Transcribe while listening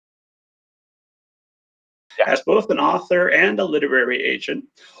As both an author and a literary agent,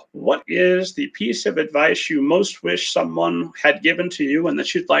 what is the piece of advice you most wish someone had given to you and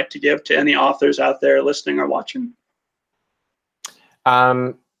that you'd like to give to any authors out there listening or watching?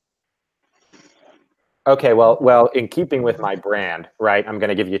 Okay, well, in keeping with my brand, right, I'm going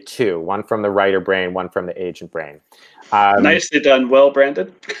to give you two, one from the writer brain, one from the agent brain. Nicely done, well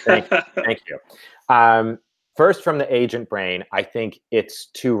branded. Thank you. First, from the agent brain, I think it's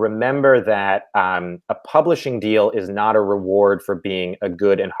to remember that a publishing deal is not a reward for being a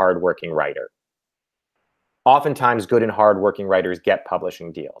good and hardworking writer. Oftentimes, good and hardworking writers get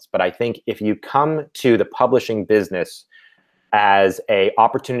publishing deals, but I think if you come to the publishing business as an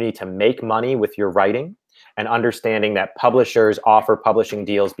opportunity to make money with your writing, and understanding that publishers offer publishing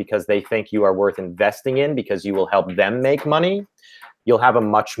deals because they think you are worth investing in because you will help them make money, you'll have a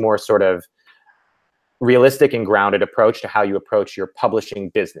much more sort of realistic and grounded approach to how you approach your publishing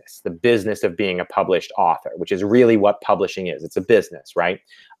business, the business of being a published author, which is really what publishing is. It's a business, right?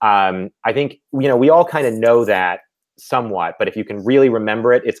 I think, we all kind of know that somewhat, but if you can really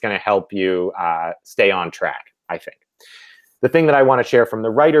remember it, it's going to help you stay on track, I think. The thing that I want to share from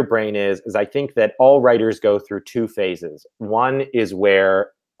the writer brain is I think that all writers go through two phases. One is where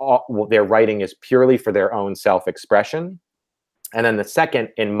their writing is purely for their own self-expression. And then the second,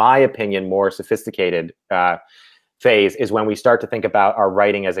 in my opinion, more sophisticated phase is when we start to think about our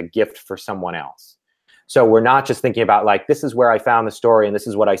writing as a gift for someone else. So we're not just thinking about like, this is where I found the story and this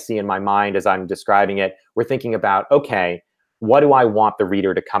is what I see in my mind as I'm describing it. We're thinking about, okay, what do I want the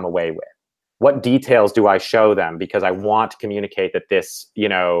reader to come away with? What details do I show them? Because I want to communicate that this,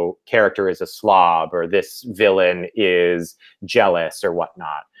 character is a slob or this villain is jealous or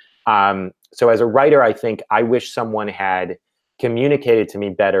whatnot. So as a writer, I think I wish someone had communicated to me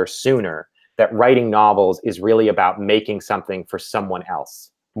better sooner that writing novels is really about making something for someone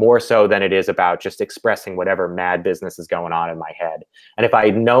else, more so than it is about just expressing whatever mad business is going on in my head. And if I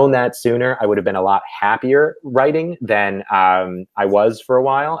had known that sooner, I would have been a lot happier writing than I was for a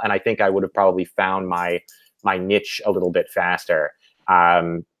while. And I think I would have probably found my niche a little bit faster.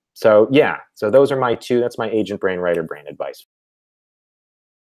 So yeah, so those are my two. That's my agent brain, writer brain advice.